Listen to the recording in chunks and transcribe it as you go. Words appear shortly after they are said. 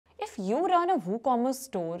you run a WooCommerce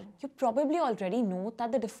store, you probably already know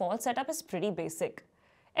that the default setup is pretty basic.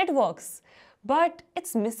 It works, but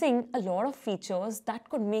it's missing a lot of features that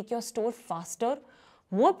could make your store faster,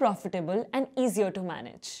 more profitable, and easier to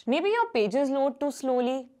manage. Maybe your pages load too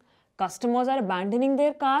slowly, customers are abandoning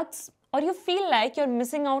their carts, or you feel like you're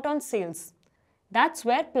missing out on sales. That's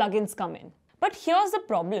where plugins come in. But here's the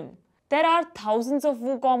problem. There are thousands of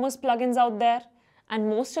WooCommerce plugins out there, and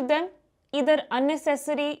most of them either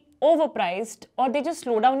unnecessary, overpriced, or they just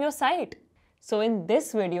slow down your site. So in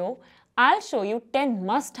this video, I'll show you 10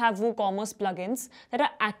 must-have WooCommerce plugins that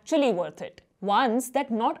are actually worth it. Ones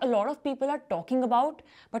that not a lot of people are talking about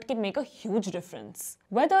but can make a huge difference.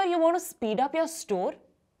 Whether you want to speed up your store,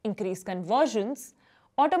 increase conversions,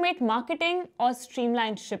 automate marketing, or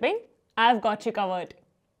streamline shipping, I've got you covered.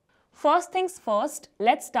 First things first,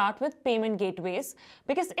 let's start with payment gateways,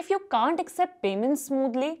 because if you can't accept payments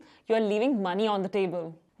smoothly, you're leaving money on the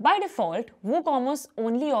table. By default, WooCommerce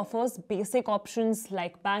only offers basic options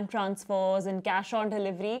like bank transfers and cash on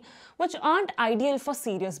delivery, which aren't ideal for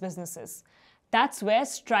serious businesses. That's where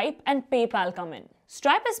Stripe and PayPal come in.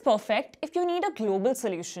 Stripe is perfect if you need a global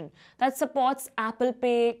solution that supports Apple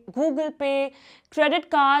Pay, Google Pay, credit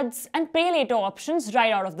cards, and pay later options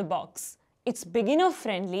right out of the box. It's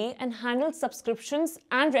beginner-friendly and handles subscriptions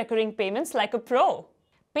and recurring payments like a pro.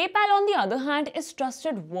 PayPal, on the other hand, is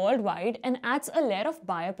trusted worldwide and adds a layer of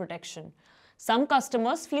buyer protection. Some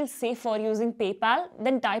customers feel safer using PayPal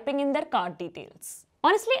than typing in their card details.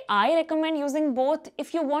 Honestly, I recommend using both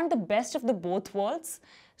if you want the best of the both worlds.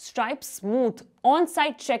 Stripe's smooth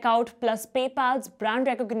on-site checkout plus PayPal's brand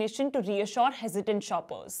recognition to reassure hesitant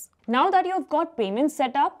shoppers. Now that you've got payments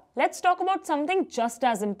set up, let's talk about something just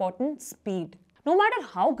as important: speed. No matter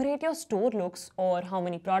how great your store looks or how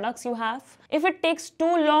many products you have, if it takes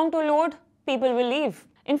too long to load, people will leave.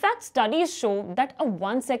 In fact, studies show that a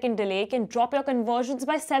 1-second delay can drop your conversions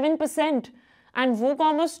by 7%. And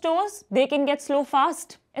WooCommerce stores, they can get slow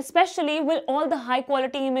fast, especially with all the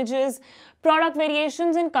high-quality images, product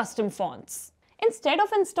variations, and custom fonts. Instead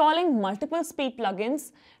of installing multiple speed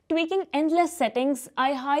plugins, tweaking endless settings,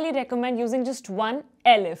 I highly recommend using just one: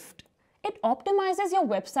 Airlift. It optimizes your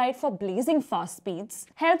website for blazing fast speeds,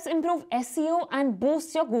 helps improve SEO, and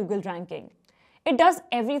boosts your Google ranking. It does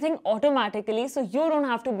everything automatically, so you don't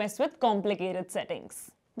have to mess with complicated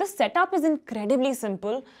settings. The setup is incredibly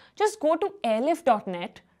simple. Just go to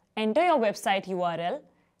airlift.net, enter your website URL,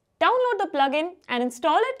 download the plugin, and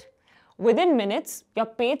install it. Within minutes, your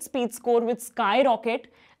page speed score will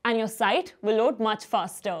skyrocket and your site will load much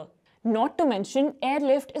faster. Not to mention,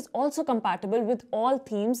 Airlift is also compatible with all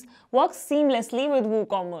themes, works seamlessly with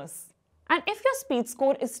WooCommerce. And if your speed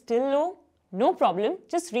score is still low, no problem,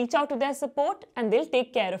 just reach out to their support and they'll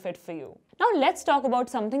take care of it for you. Now let's talk about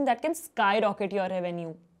something that can skyrocket your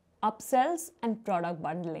revenue: upsells and product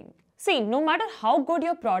bundling. See, no matter how good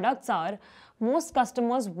your products are, most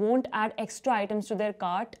customers won't add extra items to their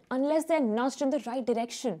cart unless they're nudged in the right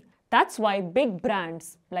direction. That's why big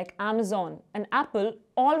brands like Amazon and Apple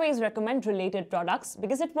always recommend related products,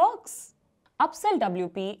 because it works. Upsell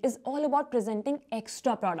WP is all about presenting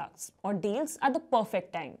extra products or deals at the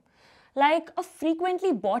perfect time, like a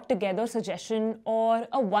frequently bought together suggestion or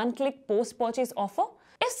a one-click post-purchase offer.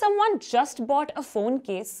 If someone just bought a phone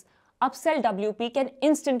case, Upsell WP can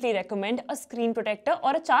instantly recommend a screen protector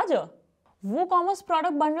or a charger. WooCommerce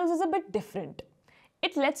product bundles is a bit different.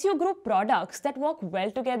 It lets you group products that work well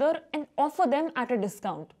together and offer them at a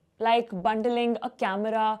discount, like bundling a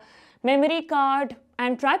camera, memory card,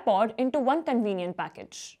 and tripod into one convenient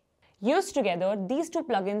package. Used together, these two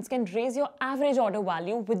plugins can raise your average order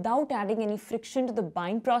value without adding any friction to the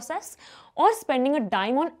buying process or spending a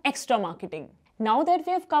dime on extra marketing. Now that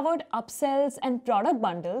we have covered upsells and product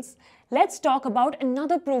bundles, let's talk about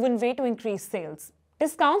another proven way to increase sales: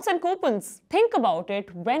 discounts and coupons. Think about it.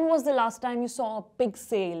 When was the last time you saw a big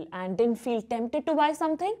sale and didn't feel tempted to buy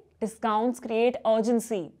something? Discounts create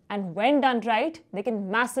urgency, and when done right, they can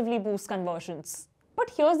massively boost conversions. But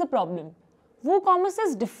here's the problem.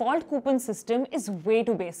 WooCommerce's default coupon system is way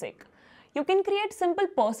too basic. You can create simple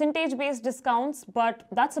percentage-based discounts, but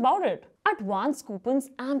that's about it. Advanced coupons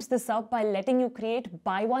amps this up by letting you create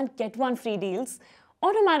buy one, get one free deals,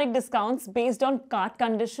 automatic discounts based on cart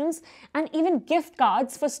conditions, and even gift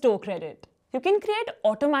cards for store credit. You can create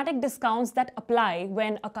automatic discounts that apply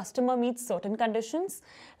when a customer meets certain conditions,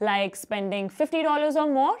 like spending $50 or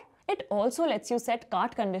more. It also lets you set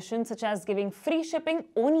cart conditions such as giving free shipping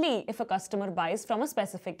only if a customer buys from a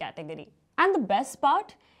specific category. And the best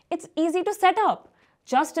part? It's easy to set up.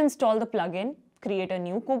 Just install the plugin, create a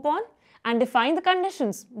new coupon, and define the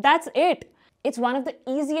conditions. That's it. It's one of the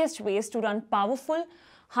easiest ways to run powerful,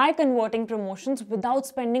 high converting promotions without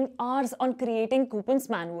spending hours on creating coupons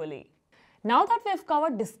manually. Now that we've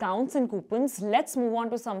covered discounts and coupons, let's move on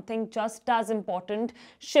to something just as important,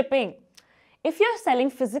 shipping. If you're selling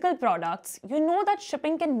physical products, you know that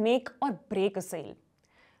shipping can make or break a sale.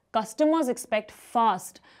 Customers expect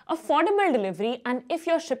fast, affordable delivery, and if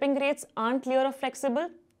your shipping rates aren't clear or flexible,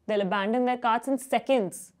 they'll abandon their carts in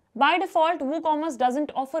seconds. By default, WooCommerce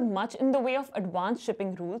doesn't offer much in the way of advanced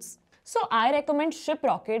shipping rules. So I recommend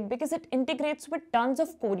Shiprocket because it integrates with tons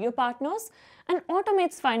of courier partners and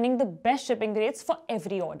automates finding the best shipping rates for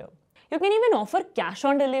every order. You can even offer cash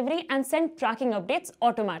on delivery and send tracking updates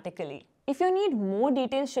automatically. If you need more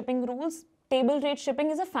detailed shipping rules, table rate shipping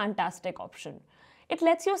is a fantastic option. It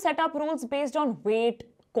lets you set up rules based on weight,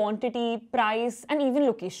 quantity, price, and even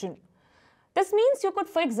location. This means you could,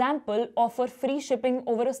 for example, offer free shipping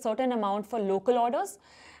over a certain amount for local orders,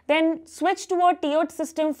 then switch to a tiered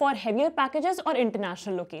system for heavier packages or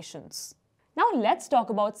international locations. Now let's talk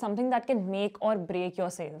about something that can make or break your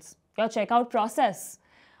sales, your checkout process.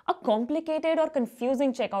 A complicated or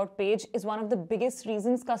confusing checkout page is one of the biggest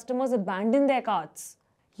reasons customers abandon their carts.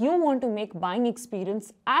 You want to make buying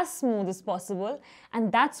experience as smooth as possible,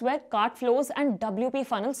 and that's where Cartflows and WP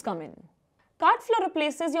funnels come in. Cartflow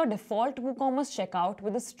replaces your default WooCommerce checkout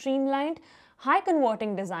with a streamlined,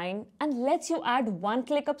 high-converting design and lets you add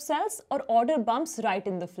one-click upsells or order bumps right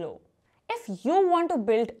in the flow. If you want to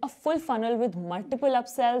build a full funnel with multiple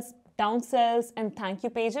upsells, downsells, and thank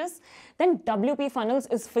you pages, then WP Funnels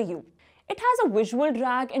is for you. It has a visual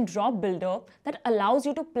drag and drop builder that allows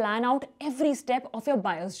you to plan out every step of your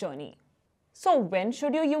buyer's journey. So when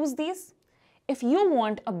should you use these? If you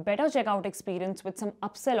want a better checkout experience with some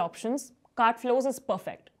upsell options, Cartflows is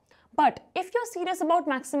perfect. But if you're serious about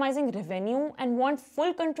maximizing revenue and want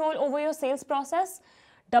full control over your sales process,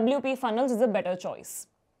 WP Funnels is a better choice.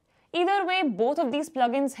 Either way, both of these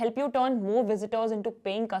plugins help you turn more visitors into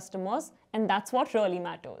paying customers, and that's what really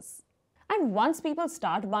matters. And once people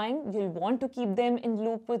start buying, you'll want to keep them in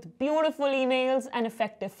loop with beautiful emails and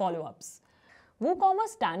effective follow-ups.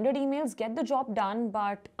 WooCommerce standard emails get the job done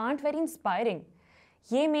but aren't very inspiring.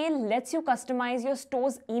 Yemail lets you customize your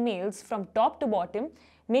store's emails from top to bottom,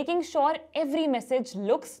 making sure every message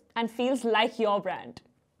looks and feels like your brand.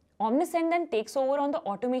 Omnisend then takes over on the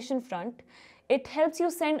automation front. It helps you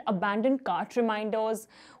send abandoned cart reminders,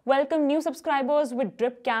 welcome new subscribers with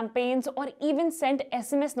drip campaigns, or even send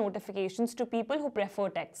SMS notifications to people who prefer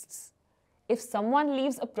texts. If someone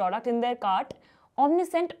leaves a product in their cart,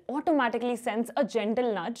 Omnisend automatically sends a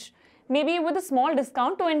gentle nudge, maybe with a small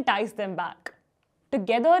discount to entice them back.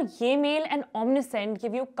 Together, Yemail and Omnisend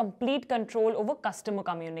give you complete control over customer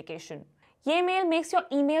communication. Yemail makes your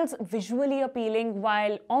emails visually appealing,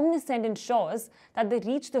 while Omnisend ensures that they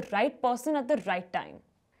reach the right person at the right time.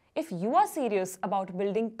 If you are serious about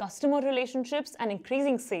building customer relationships and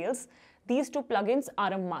increasing sales, these two plugins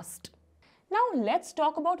are a must. Now let's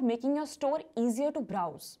talk about making your store easier to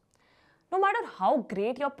browse. No matter how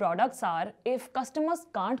great your products are, if customers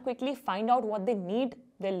can't quickly find out what they need,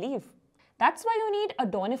 they'll leave. That's why you need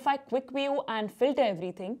Addonify Quick View and Filter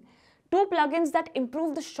Everything, two plugins that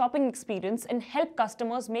improve the shopping experience and help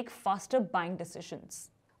customers make faster buying decisions.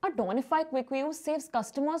 Addonify Quick View saves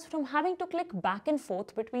customers from having to click back and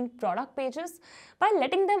forth between product pages by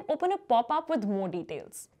letting them open a pop-up with more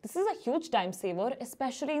details. This is a huge time saver,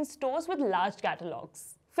 especially in stores with large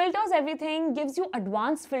catalogs. Filters Everything gives you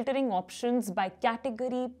advanced filtering options by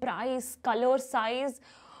category, price, color, size,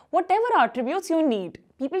 whatever attributes you need.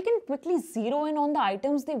 People can quickly zero in on the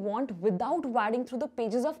items they want without wading through the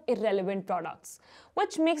pages of irrelevant products,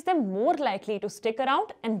 which makes them more likely to stick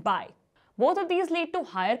around and buy. Both of these lead to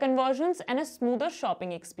higher conversions and a smoother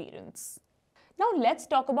shopping experience. Now let's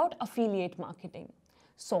talk about affiliate marketing.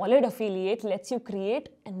 Solid Affiliate lets you create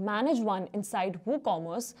and manage one inside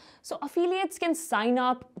WooCommerce, so affiliates can sign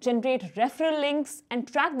up, generate referral links, and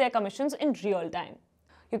track their commissions in real time.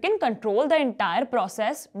 You can control the entire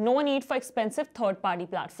process, no need for expensive third-party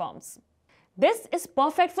platforms. This is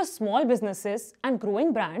perfect for small businesses and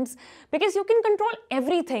growing brands because you can control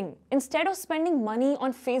everything. Instead of spending money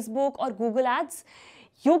on Facebook or Google ads,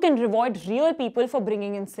 you can reward real people for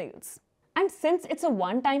bringing in sales. And since it's a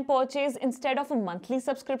one-time purchase instead of a monthly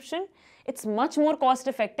subscription, it's much more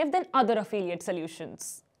cost-effective than other affiliate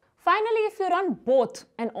solutions. Finally, if you run both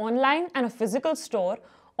an online and a physical store,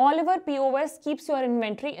 Oliver POS keeps your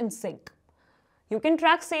inventory in sync. You can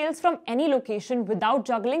track sales from any location without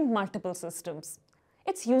juggling multiple systems.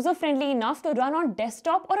 It's user-friendly enough to run on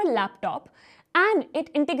desktop or a laptop, and it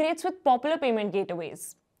integrates with popular payment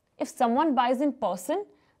gateways. If someone buys in person,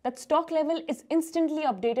 That stock level is instantly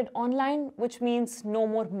updated online, which means no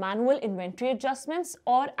more manual inventory adjustments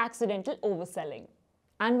or accidental overselling.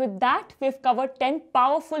 And with that, we've covered 10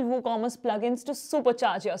 powerful WooCommerce plugins to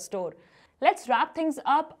supercharge your store. Let's wrap things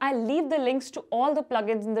up. I'll leave the links to all the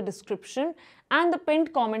plugins in the description and the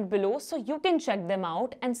pinned comment below so you can check them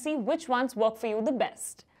out and see which ones work for you the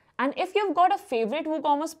best. And if you've got a favorite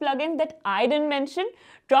WooCommerce plugin that I didn't mention,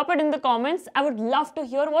 drop it in the comments. I would love to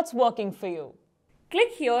hear what's working for you.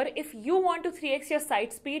 Click here if you want to 3x your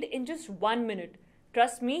site speed in just 1 minute.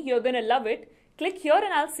 Trust me, you're gonna love it. Click here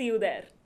and I'll see you there.